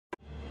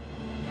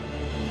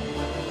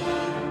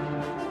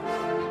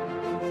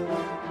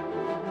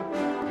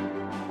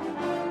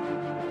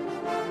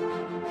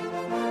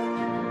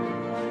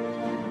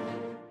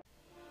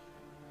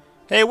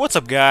Hey, what's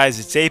up guys,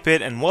 it's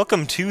Ep.1 and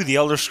welcome to The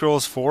Elder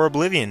Scrolls 4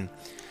 Oblivion.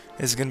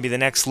 This is going to be the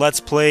next Let's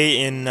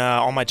Play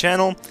on my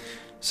channel,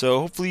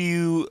 so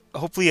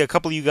hopefully a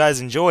couple of you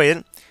guys enjoy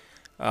it.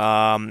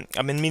 I've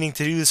been meaning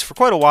to do this for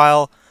quite a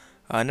while,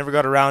 I never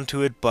got around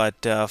to it, but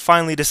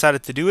finally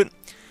decided to do it.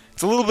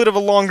 It's a little bit of a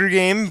longer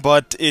game,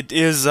 but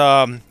it's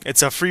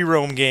a free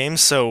roam game,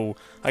 so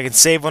I can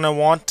save when I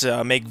want,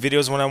 make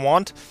videos when I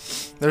want.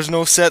 There's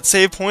no set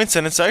save points,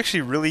 and it's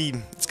actually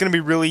it's going to be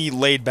really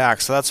laid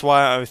back, so that's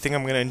why I think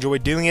I'm going to enjoy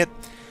doing it.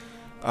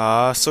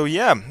 So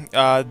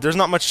yeah, there's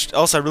not much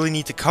else I really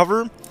need to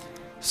cover,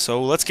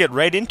 so let's get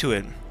right into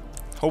it.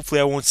 Hopefully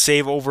I won't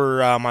save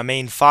over my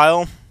main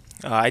file.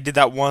 I did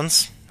that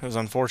once. It was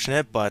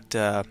unfortunate, but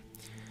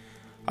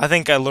I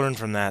think I learned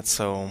from that,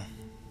 so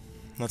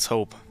let's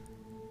hope.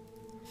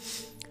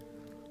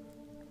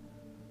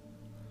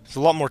 There's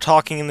a lot more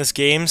talking in this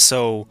game,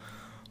 so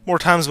more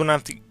times when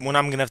I'm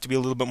gonna have to be a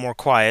little bit more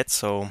quiet.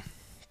 So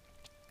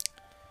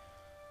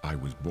I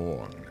was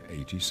born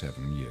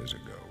 87 years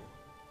ago.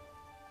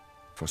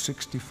 For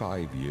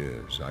 65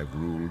 years, I've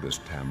ruled as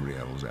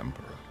Tamriel's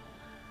emperor.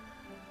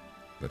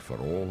 But for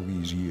all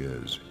these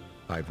years,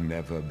 I've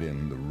never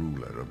been the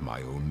ruler of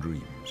my own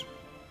dreams.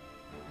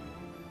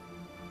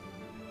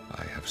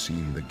 I have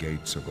seen the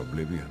gates of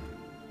Oblivion,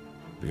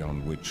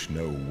 beyond which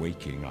no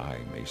waking eye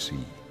may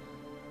see.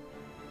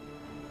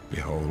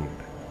 Behold,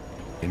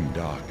 in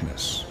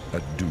darkness,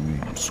 a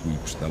doom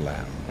sweeps the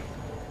land.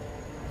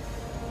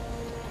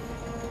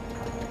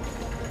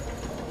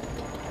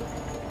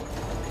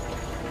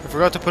 I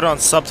forgot to put on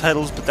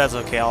subtitles, but that's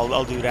okay.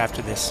 I'll do it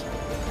after this.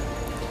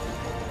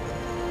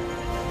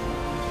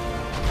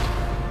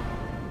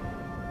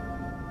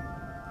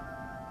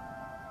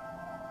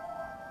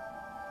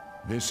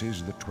 This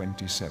is the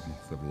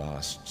 27th of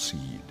last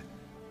seed,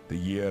 the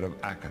year of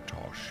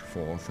Akatosh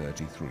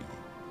 433.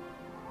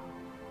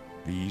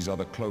 These are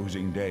the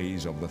closing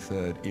days of the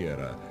Third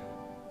Era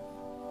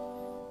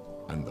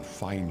and the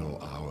final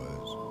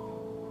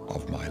hours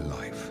of my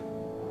life.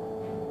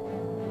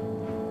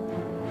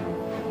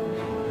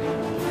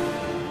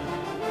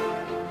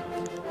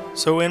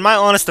 So in my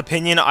honest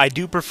opinion, I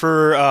do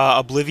prefer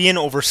Oblivion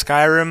over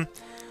Skyrim.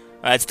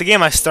 It's the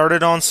game I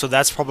started on, so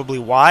that's probably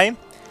why.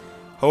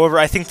 However,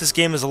 I think this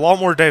game is a lot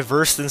more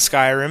diverse than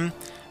Skyrim,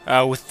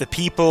 with the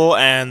people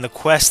and the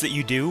quests that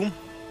you do.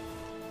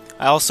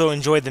 I also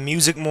enjoyed the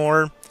music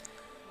more.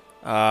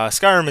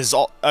 Skyrim is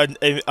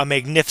a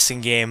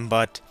magnificent game,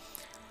 but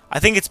I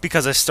think it's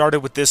because I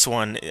started with this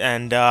one.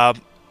 And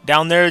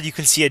down there, you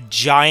can see a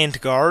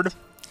giant guard.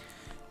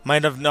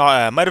 Might have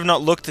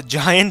not looked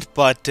giant,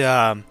 but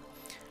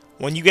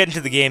when you get into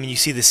the game and you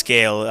see the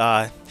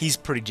scale, he's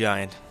pretty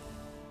giant.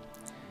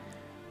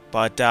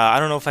 But I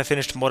don't know if I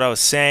finished what I was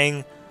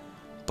saying.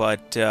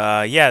 But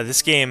yeah,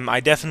 this game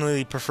I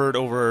definitely preferred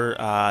over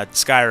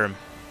Skyrim.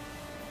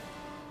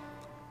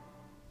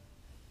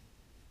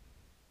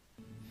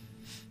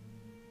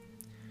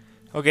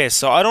 Okay,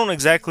 so I don't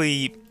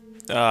exactly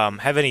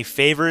have any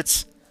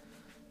favorites,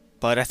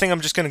 but I think I'm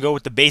just going to go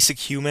with the basic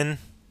human.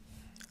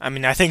 I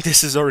mean, I think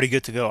this is already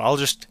good to go. I'll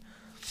just...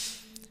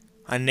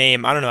 I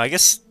don't know, I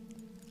guess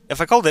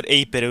if I called it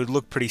 8-bit, it would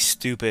look pretty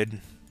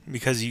stupid,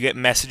 because you get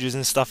messages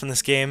and stuff in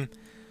this game.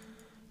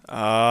 It's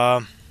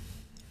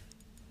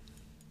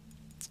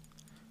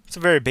a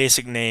very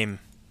basic name.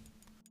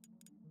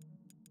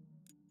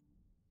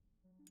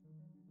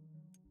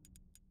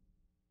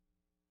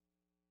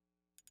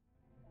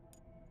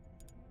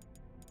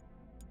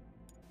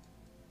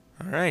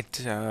 Alright,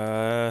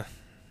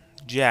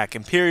 Jack.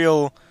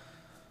 Imperial,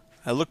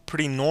 I look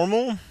pretty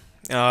normal.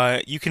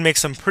 You can make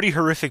some pretty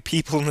horrific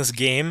people in this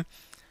game.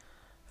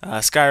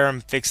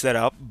 Skyrim fixed that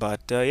up,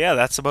 but yeah,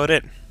 that's about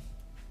it.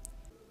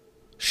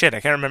 Shit,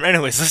 I can't remember.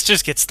 Anyways, let's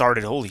just get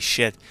started. Holy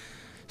shit.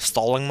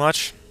 Stalling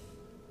much?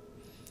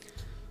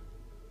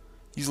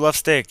 Use left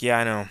stick, yeah,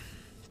 I know.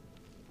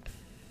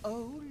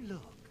 Oh,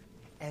 look.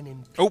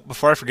 Oh,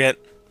 before I forget,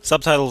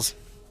 subtitles.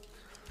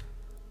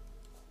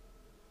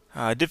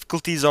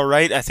 Difficulty's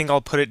alright. I think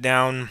I'll put it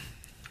down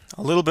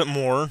a little bit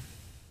more.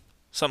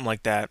 Something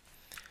like that.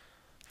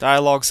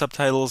 Dialogue,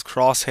 subtitles,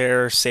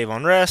 crosshair, save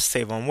on rest,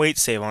 save on wait,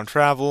 save on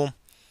travel.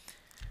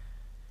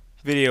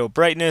 Video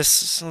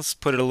brightness, let's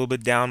put it a little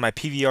bit down. My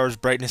PVR's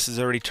brightness is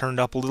already turned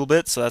up a little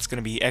bit, so that's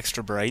going to be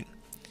extra bright.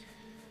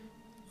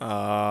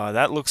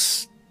 That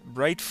looks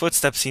right.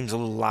 Footsteps seems a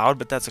little loud,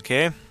 but that's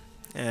okay.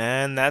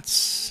 And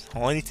that's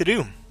all I need to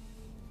do.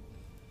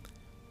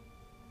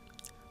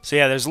 So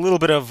yeah, there's a little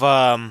bit of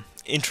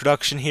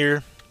introduction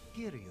here.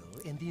 Imperial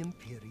in the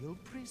Imperial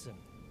prison.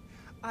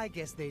 I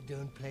guess they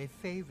don't play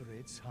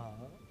favorites,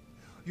 huh?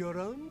 Your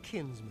own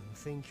kinsmen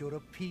think you're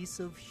a piece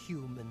of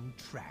human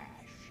trash.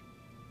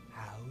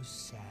 How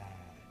sad.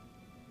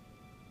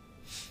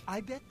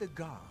 I bet the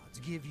guards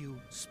give you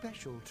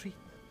special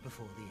treatment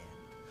before the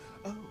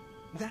end.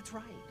 Oh, that's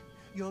right.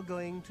 You're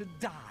going to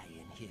die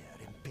in here,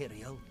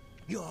 Imperial.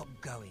 You're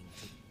going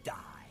to die.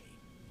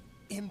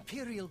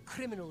 Imperial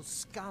criminal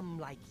scum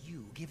like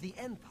you give the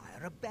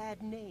Empire a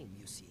bad name,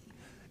 you see.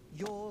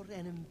 You're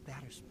an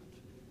embarrassment.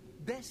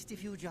 Best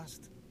if you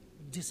just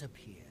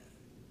disappear.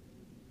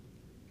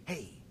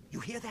 Hey, you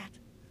hear that?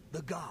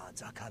 The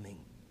guards are coming.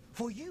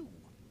 For you.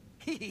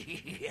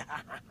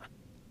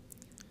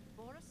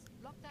 Boris,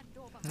 lock that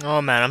door behind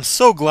Oh man, I'm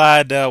so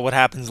glad what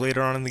happens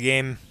later on in the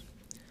game.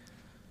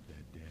 They're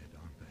dead,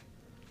 aren't they?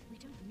 We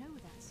don't know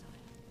that, sire.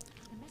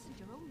 The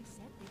messenger only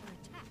said they were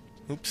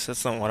attacked. Oops,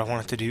 that's not what I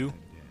wanted to do. They're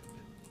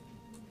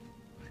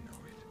dead. I know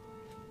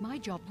it. My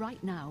job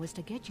right now is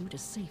to get you to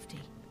safety.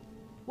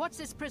 What's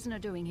this prisoner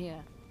doing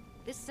here?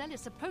 This cell is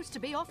supposed to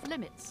be off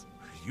limits.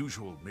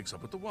 Usual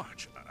mix-up with the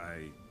watch.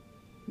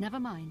 Never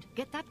mind.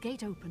 Get that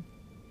gate open.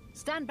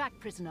 Stand back,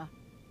 prisoner.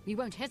 We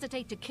won't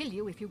hesitate to kill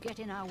you if you get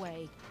in our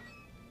way.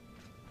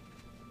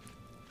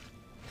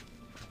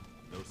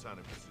 No sign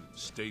of pursuit.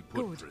 Stay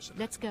put, Good. prisoner.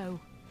 Let's go.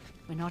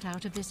 We're not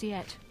out of this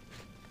yet.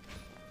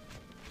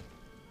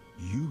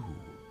 You.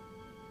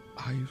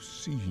 I've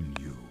seen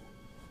you.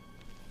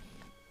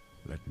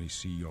 Let me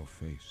see your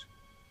face.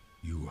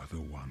 You are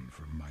the one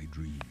from my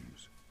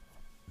dreams.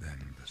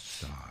 Then the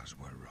stars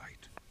were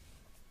right.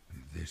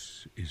 And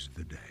this is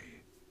the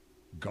day.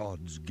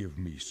 Gods give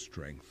me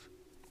strength.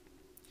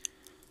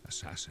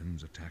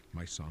 Assassins attacked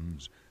my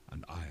sons,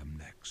 and I am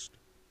next.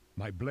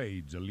 My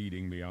blades are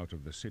leading me out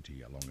of the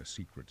city along a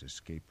secret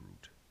escape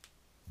route.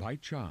 By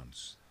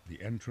chance,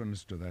 the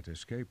entrance to that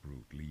escape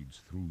route leads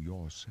through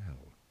your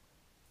cell.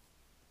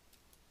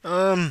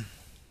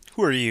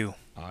 Who are you?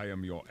 I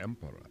am your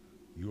emperor,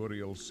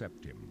 Uriel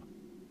Septim.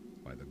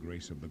 By the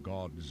grace of the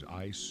gods,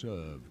 I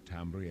serve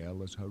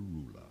Tamriel as her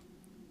ruler.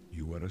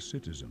 You are a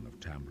citizen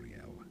of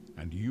Tamriel,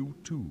 and you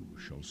too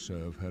shall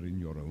serve her in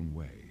your own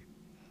way.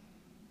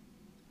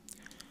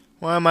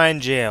 Why am I in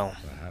jail?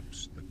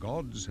 Perhaps the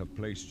gods have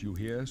placed you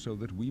here so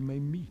that we may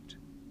meet.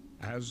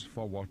 As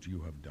for what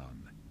you have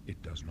done,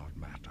 it does not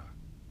matter.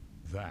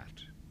 That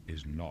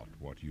is not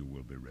what you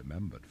will be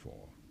remembered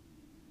for.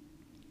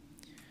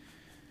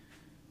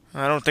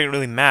 I don't think it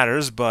really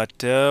matters, but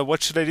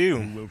what should I do?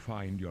 You will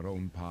find your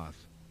own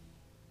path.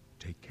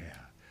 Take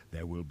care.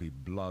 There will be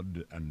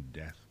blood and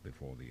death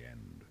before the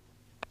end.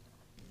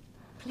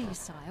 Please,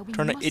 sire, we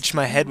Trying to must itch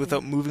my head move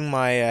without in. moving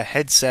my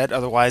headset,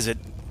 otherwise it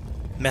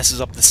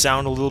messes up the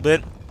sound a little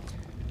bit.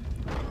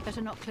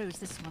 Better not close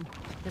this one.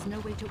 There's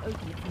no way to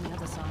open it from the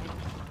other side.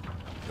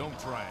 Don't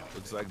try it.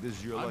 Looks like this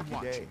is your I'm lucky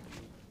watching. day.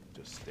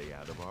 Just stay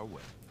out of our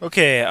way.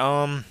 Okay,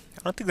 I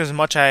don't think there's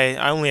much.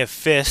 I only have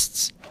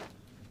fists.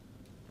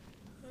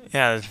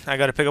 Yeah, I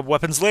gotta pick up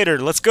weapons later.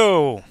 Let's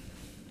go!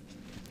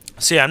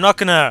 So yeah,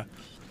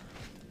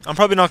 I'm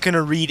probably not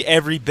gonna read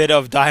every bit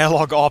of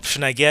dialogue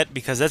option I get,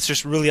 because that's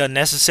just really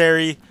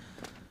unnecessary.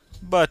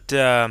 But,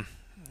 oh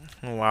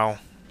wow.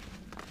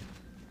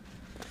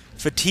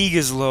 Fatigue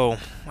is low.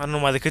 I don't know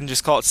why they couldn't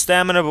just call it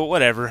stamina, but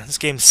whatever. This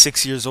game's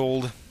 6 years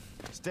old.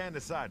 Stand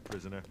aside,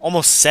 prisoner.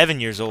 Almost 7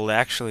 years old,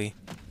 actually.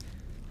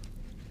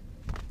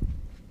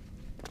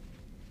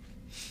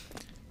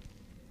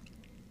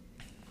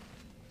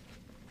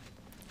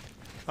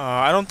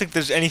 I don't think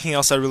there's anything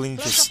else I really need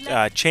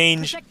to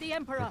change. Protect the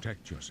Emperor.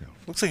 Protect yourself.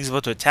 Looks like he's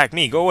about to attack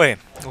me. Go away.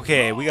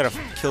 Okay, we gotta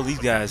kill these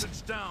guys.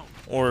 It's down.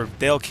 Or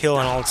they'll kill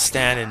and I'll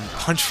stand and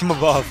punch from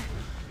above.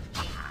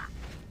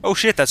 Oh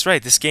shit, that's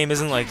right. This game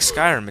isn't like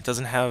Skyrim. It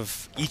doesn't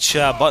have... Each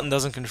button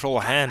doesn't control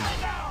a hand.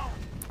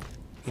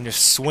 You can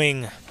just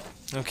swing.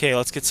 Okay,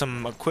 let's get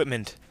some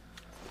equipment.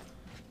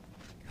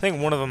 I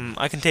think one of them...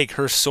 I can take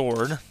her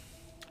sword.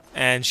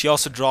 And she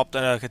also dropped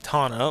a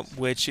katana,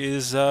 which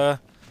is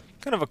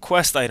kind of a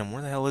quest item.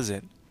 Where the hell is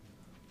it?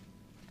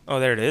 Oh,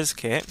 there it is.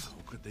 Okay.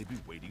 How could they be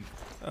waiting?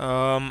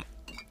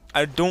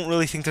 I don't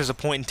really think there's a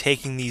point in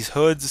taking these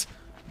hoods,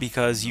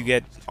 because you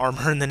get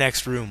armor in the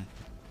next room.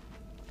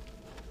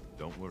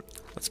 Don't worry.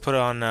 Let's put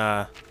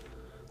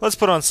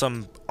on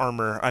some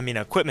armor. I mean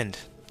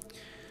equipment.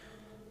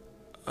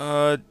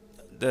 The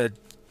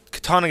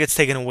katana gets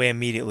taken away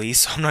immediately,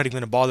 so I'm not even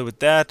gonna bother with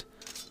that.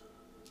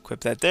 Equip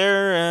that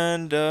there,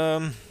 and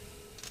there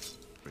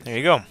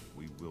you go.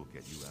 We will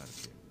get you out of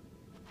here.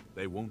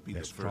 They won't be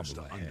There's the first to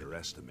trouble ahead.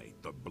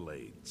 underestimate the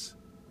blades.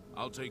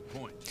 I'll take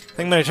point. I think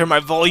I'm gonna turn my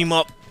volume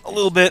up a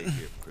little bit,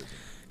 Here, prisoner.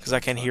 because I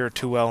can't hear it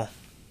too well.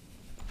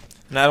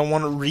 And I don't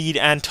want to read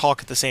and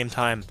talk at the same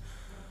time.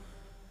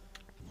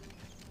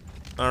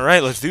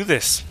 Alright, let's do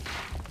this.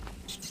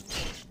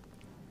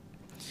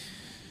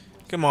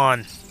 Come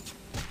on.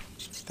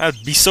 That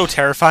would be so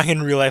terrifying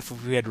in real life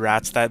if we had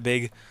rats that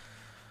big.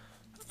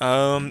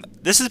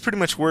 This is pretty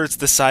much where it's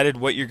decided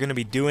what you're going to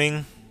be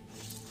doing.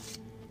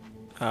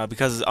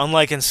 Because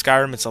unlike in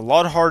Skyrim, it's a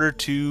lot harder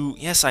to...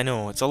 Yes, I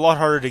know. It's a lot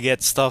harder to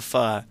get stuff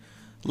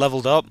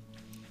leveled up.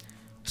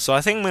 So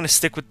I think I'm going to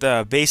stick with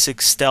the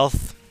basic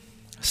stealth...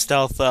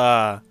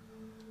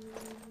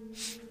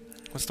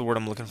 what's the word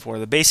I'm looking for?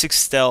 The basic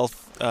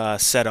stealth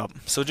setup.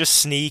 So just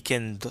sneak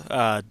and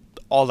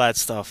all that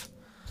stuff.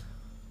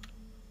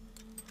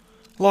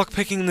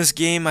 Lockpicking in this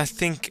game, I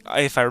think,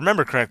 if I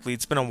remember correctly,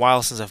 it's been a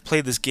while since I've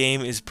played this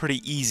game, is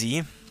pretty easy.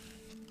 In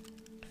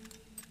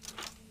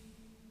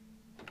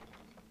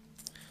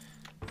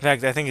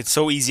fact, I think it's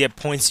so easy at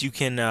points you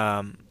can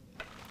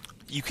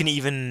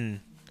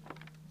even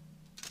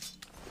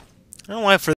don't know why for